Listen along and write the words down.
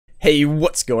Hey,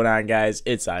 what's going on, guys?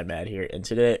 It's iMad here, and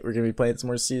today we're gonna be playing some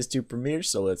more CS2 Premiere,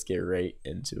 so let's get right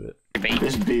into it.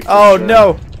 Oh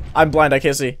no! I'm blind, I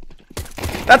can't see.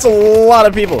 That's a lot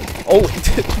of people. Oh,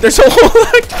 there's a whole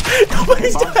lot.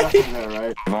 Nobody's dying.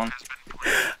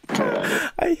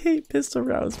 I hate pistol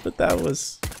rounds, but that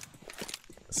was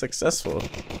successful.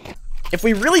 If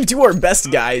we really do our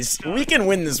best, guys, we can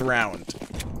win this round.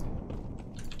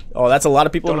 Oh, that's a lot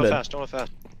of people in mid. Don't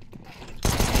fast.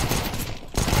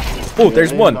 Oh,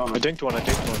 there's one. I dinked one.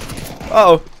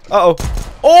 Uh-oh.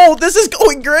 Oh, this is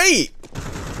going great!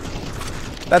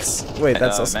 That's... Wait,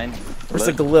 that's us. Where's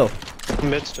the Galil?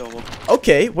 Mid still.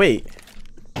 Okay, wait.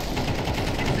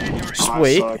 Just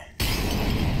wait.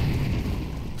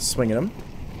 Swinging him.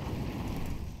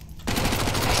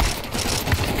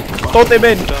 Both they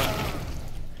made.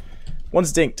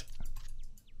 One's dinked.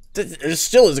 It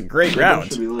still is a great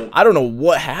round. I don't know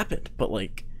what happened, but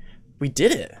like, we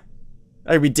did it.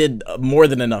 We did more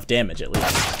than enough damage at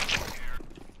least.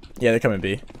 Yeah, they're coming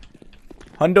B.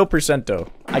 Hundo percento.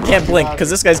 I can't blink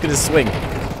because this guy's gonna swing.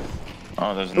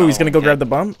 Oh, there's Ooh, he's gonna go grab the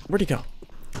bomb. Where'd he go?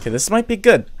 Okay, this might be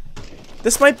good.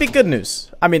 This might be good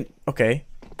news. I mean, okay.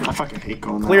 I fucking hate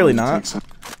going. Clearly not.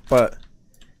 But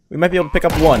we might be able to pick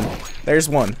up one. There's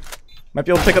one. Might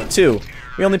be able to pick up two.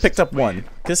 We only picked up one.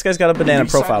 This guy's got a banana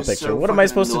profile picture. What am I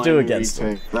supposed to do against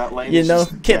him? You know,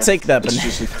 can't take that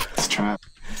banana.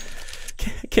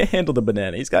 Can't handle the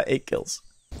banana. He's got 8 kills.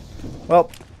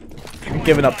 Well, I'm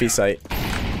giving up B site.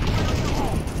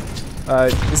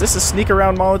 Is this a sneak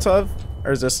around Molotov?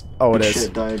 Or is this... Oh, it is.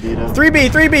 3B,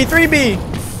 3B,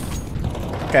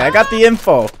 3B! Okay, I got the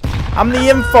info. I'm the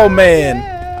info man.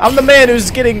 I'm the man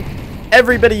who's getting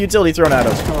every bit of utility thrown at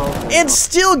him. And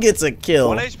still gets a kill.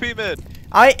 1 HP mid.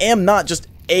 I am not just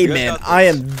a man. I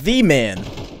am the man.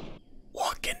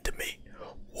 Walk into me.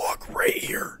 Walk right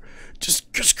here.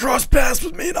 Just cross paths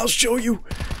with me and I'll show you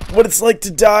what it's like to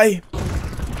die.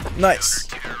 Nice.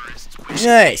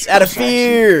 Nice. Out of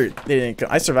fear. They didn't come.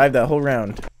 I survived that whole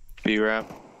round. B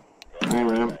ramp.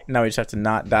 Now we just have to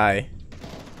not die.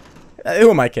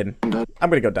 Who am I kidding? I'm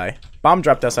gonna go die. Bomb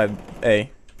dropped outside A.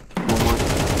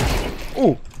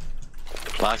 Ooh.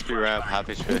 Last B ramp, half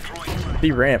HP.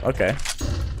 B ramp, okay.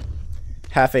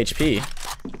 Half HP.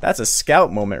 That's a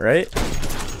scout moment, right?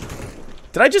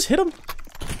 Did I just hit him?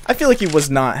 I feel like he was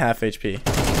not half HP.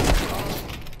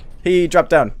 He dropped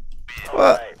down.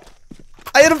 What?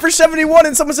 I hit him for 71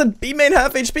 and someone said B main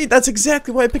half HP. That's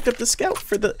exactly why I picked up the scout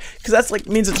for the... Because that's like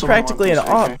means it's practically an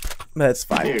op. That's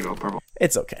fine.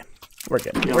 It's okay. We're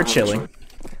good. We're chilling.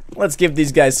 Let's give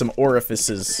these guys some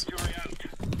orifices.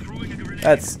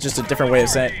 That's just a different way of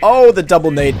saying... Oh, the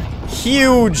double nade.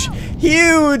 Huge.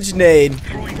 Huge nade.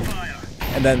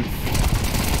 And then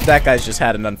that guy's just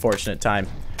had an unfortunate time.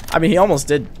 I mean, he almost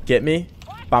did get me.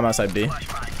 Bomb outside B.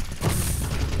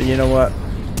 But you know what?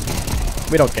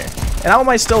 We don't care. And how am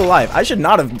I still alive? I should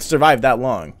not have survived that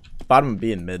long. Bottom of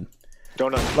B and mid.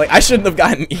 Donut. Like, I shouldn't have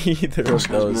gotten either of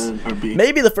those.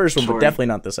 Maybe the first one, but definitely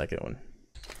not the second one.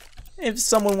 If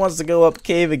someone wants to go up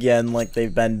cave again like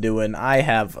they've been doing, I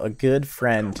have a good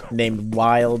friend named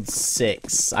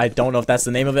Wild6. I don't know if that's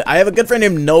the name of it. I have a good friend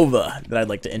named Nova that I'd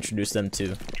like to introduce them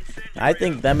to. I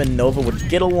think them and Nova would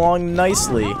get along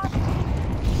nicely.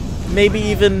 Maybe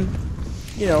even,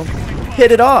 you know,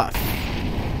 hit it off.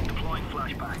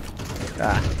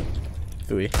 Ah.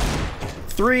 Phooey.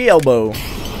 3 elbow.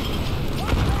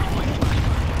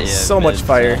 Yeah, so much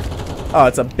fire. Oh,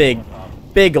 it's a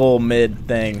big old mid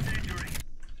thing.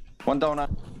 One donut.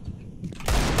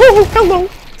 Woo, hello.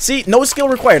 See, no skill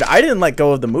required. I didn't let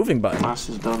go of the moving button.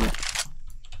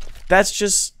 That's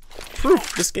just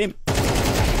proof. This game.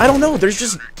 I don't know. There's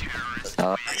just.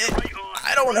 I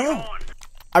don't know.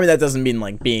 I mean, that doesn't mean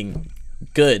like being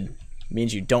good. It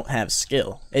means you don't have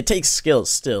skill. It takes skill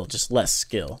still, just less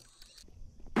skill.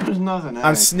 There's nothing.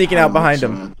 I'm sneaking out behind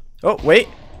him. Oh, wait.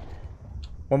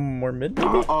 One more mid,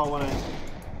 maybe?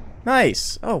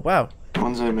 Nice. Oh, wow.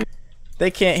 They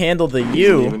can't handle the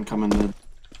U. Even coming mid.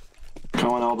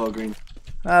 Going elbow green.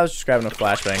 I was just grabbing a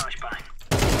flashbang.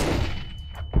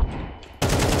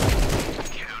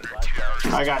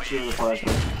 I got you with the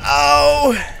flashbang.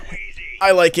 Oh!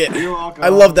 I like it. I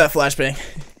love that flashbang.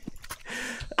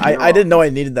 I didn't know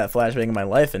I needed that flashbang in my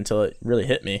life until it really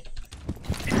hit me.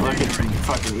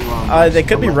 They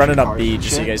could be running up B,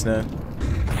 just so you guys know.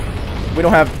 We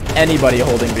don't have anybody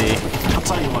holding B. I'll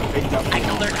tell you what, I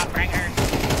know they're not bringer.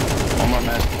 One more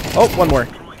man. Oh, one more.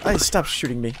 I stop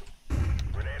shooting me.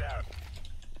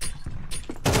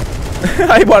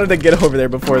 I wanted to get over there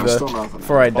before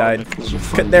I died.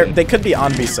 They could be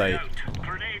on B site.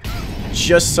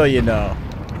 Just so you know.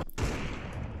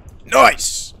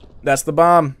 Nice! That's the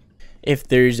bomb. If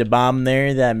there's a bomb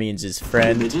there, that means his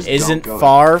friend They just isn't don't go.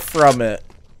 far from it.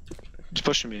 He's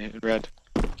pushing me in red.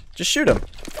 Just shoot him.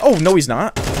 Oh, no, he's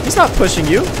not. He's not pushing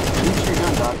you. Shoot your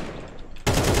gun, dog.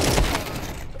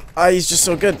 Ah, he's just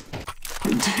so good.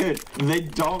 Dude, they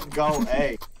don't go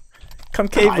A. Come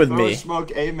cave with I me.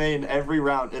 smoke A main every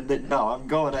round, and then no, I'm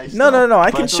going A. No, no, no, I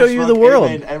But can throw show you the smoke world. A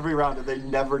main every round, and they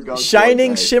never go. Shining,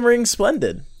 towards A. shimmering,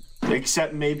 splendid.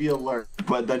 Except maybe alert,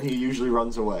 but then he usually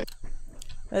runs away.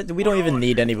 We don't even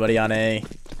need anybody on A.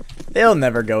 They'll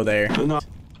never go there. No,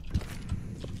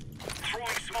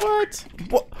 What?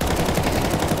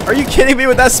 Are you kidding me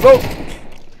with that smoke?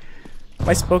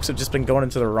 My smokes have just been going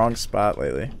into the wrong spot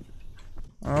lately.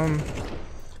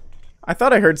 I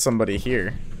thought I heard somebody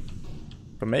here.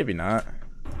 But maybe not.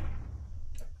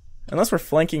 Unless we're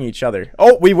flanking each other.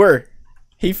 Oh, we were.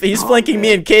 He's flanking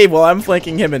me in cave while I'm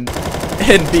flanking him in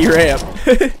B ramp.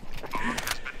 I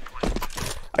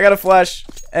got a flash.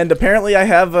 And apparently I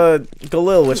have a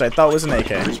Galil, which I thought was an AK.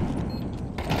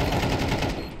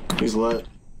 he's lit.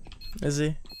 Is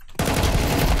he?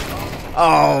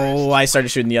 Oh, I started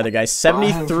shooting the other guy.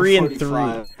 73 and 3.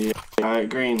 Yeah. Alright,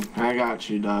 green. I got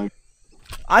you, dog.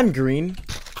 I'm green.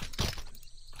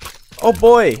 Oh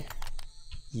boy.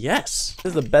 Yes.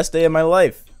 This is the best day of my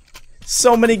life.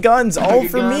 So many guns, all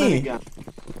for me.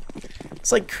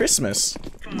 It's like Christmas.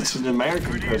 This is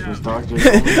American Christmas, dog. There's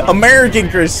only guns. American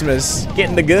Christmas.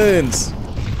 Getting the guns.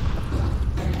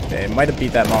 Okay, might have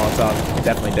beat that Molotov. He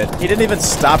definitely did. He didn't even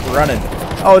stop running.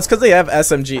 Oh, it's because they have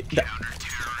SMG.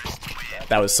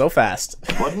 That was so fast.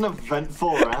 What an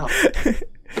eventful round.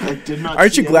 I did not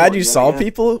Aren't see you glad anyone you saw getting it.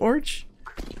 people, Orange?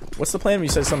 What's the plan? You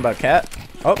said something about Cat?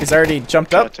 Oh, he's already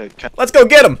jumped up. Cat. Let's go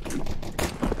get him!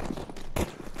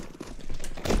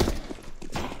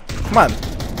 Come on.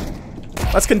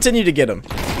 Let's continue to get him.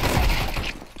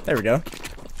 There we go.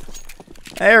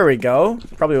 There we go.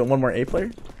 Probably one more A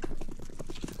player.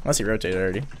 Unless he rotated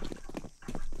already.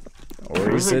 Or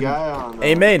There's he's a in guy on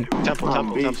A main. Temple, on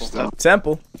temple, beach, temple, though.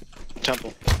 Temple.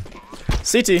 temple.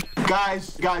 CT.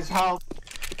 Guys, help.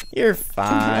 You're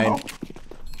fine. Help.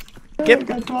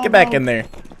 Get back in there.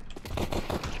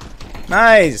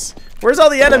 Nice. Where's all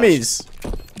the enemies?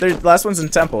 The last one's in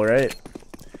temple, right?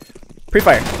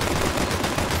 Pre-fire.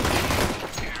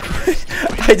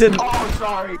 I didn't. Oh,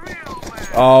 sorry.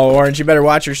 Oh, Orange, you better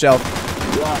watch yourself.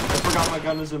 Yeah, I forgot my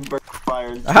gun is in burst fire.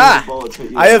 and Aha! bullets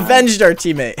hit you I in the avenged our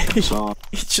teammate. head. So,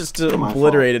 He just my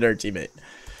obliterated our teammate.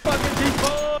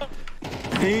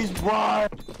 he's blind.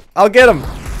 I'll get him.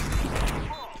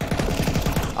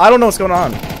 I don't know what's going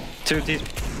on. Two deep.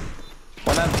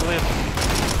 One out to live.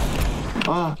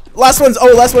 Last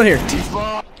one here. He's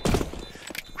blind.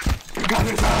 Gun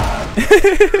is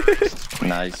on.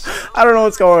 Nice. I don't know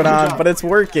what's going Good on, job. but it's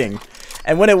working.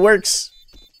 And when it works,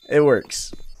 it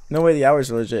works. No way the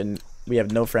hours are legit and we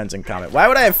have no friends in common. Why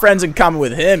would I have friends in common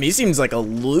with him? He seems like a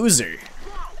loser.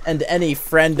 And any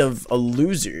friend of a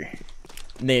loser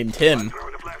named him,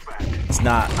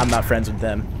 I'm not friends with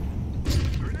them.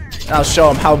 I'll show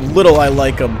him how little I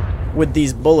like him with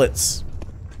these bullets.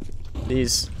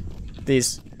 These.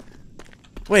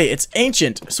 Wait, it's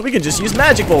ancient, so we can just use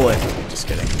magic bullet. Just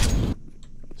kidding.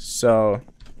 So,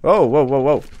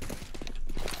 whoa.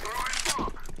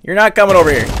 You're not coming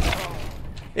over here.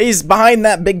 He's behind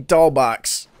that big doll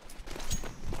box.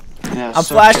 Yeah, I'm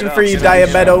so flashing get for out, you, get out,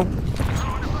 get out. Diamedo.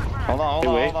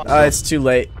 Hold on. It's too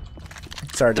late.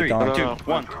 It's already 3, gone. 2,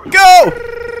 1. Go!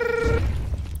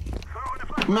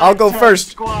 I'll go Mac 10 first.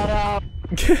 Squad out.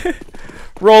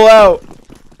 Roll out.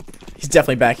 He's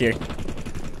definitely back here.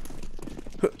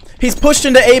 He's pushed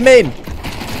into A main.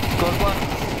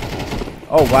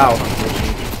 Oh wow.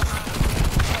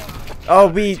 Oh,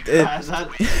 we.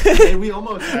 Hey, we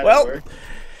almost had Well- it work,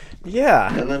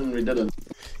 Yeah. and then we didn't.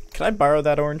 Can I borrow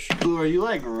that orange? Blue, are you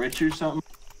like rich or something?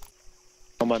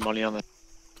 All my money on that.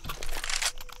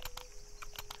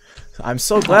 I'm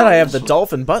so glad I have the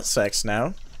dolphin butt sex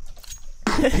now.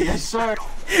 Yes, sir.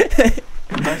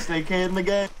 Best AK in the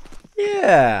game.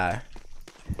 Yeah.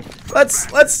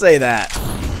 Let's say that.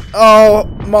 Oh,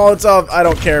 Molotov. I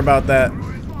don't care about that.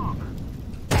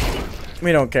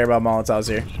 We don't care about Molotovs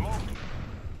here.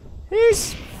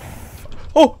 He's.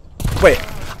 Oh, wait.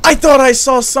 I thought I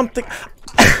saw something.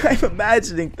 I'm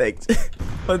imagining things.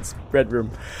 Let's red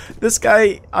room. This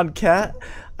guy on Cat,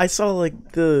 I saw like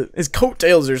his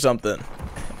coattails or something,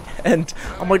 and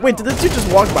I'm like, wait, did this dude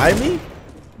just walk by me?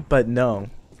 But no,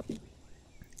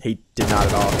 he did not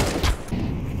at all.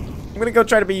 I'm gonna go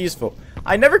try to be useful.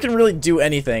 I never can really do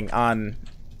anything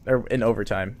in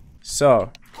overtime.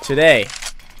 So today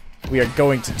we are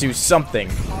going to do something,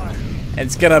 and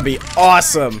it's gonna be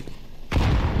awesome.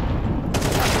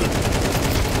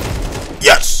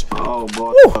 Oh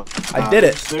boy. Woo! I did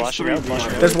it. There's Flash it three out, flash it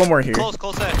behind. out. There's one more here.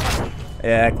 Close, A.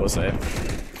 Yeah, close A.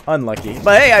 Unlucky.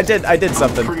 But hey, I did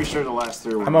something. Pretty sure the last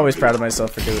three were I'm always proud of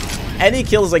myself for doing any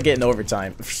kills I get in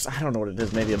overtime. I don't know what it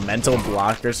is, maybe a mental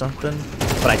block or something,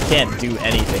 but I can't do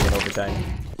anything in overtime.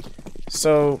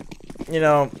 So, you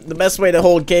know, the best way to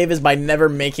hold cave is by never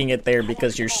making it there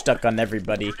because you're stuck on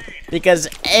everybody. Because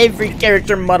every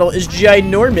character model is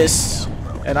ginormous,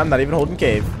 and I'm not even holding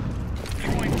cave.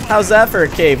 How's that for a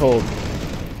cave hold?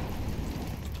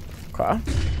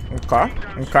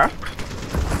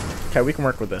 Okay, we can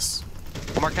work with this.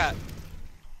 One more cat.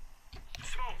 I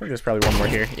think there's probably one more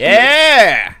here.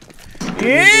 Yeah!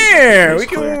 Yeah! We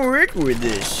can work with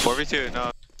this. 4v2,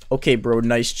 no. Okay, bro,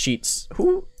 nice cheats.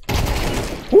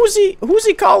 Who's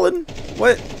he calling?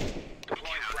 What?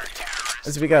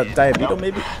 As we got Diabito,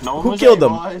 maybe? No one Who was killed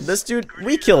him? A-wise. This dude?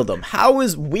 We killed him. How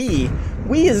is we?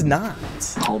 We is not.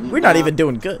 We're not even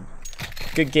doing good.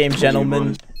 Good game,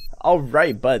 gentlemen.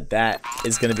 Alright, but that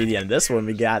is going to be the end of this one.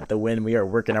 We got the win. We are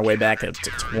working our way back up to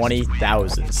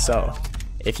 20,000. So,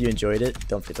 if you enjoyed it,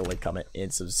 don't forget to like, comment,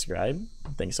 and subscribe.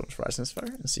 Thank you so much for watching this far.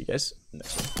 And see you guys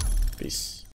next one. Peace.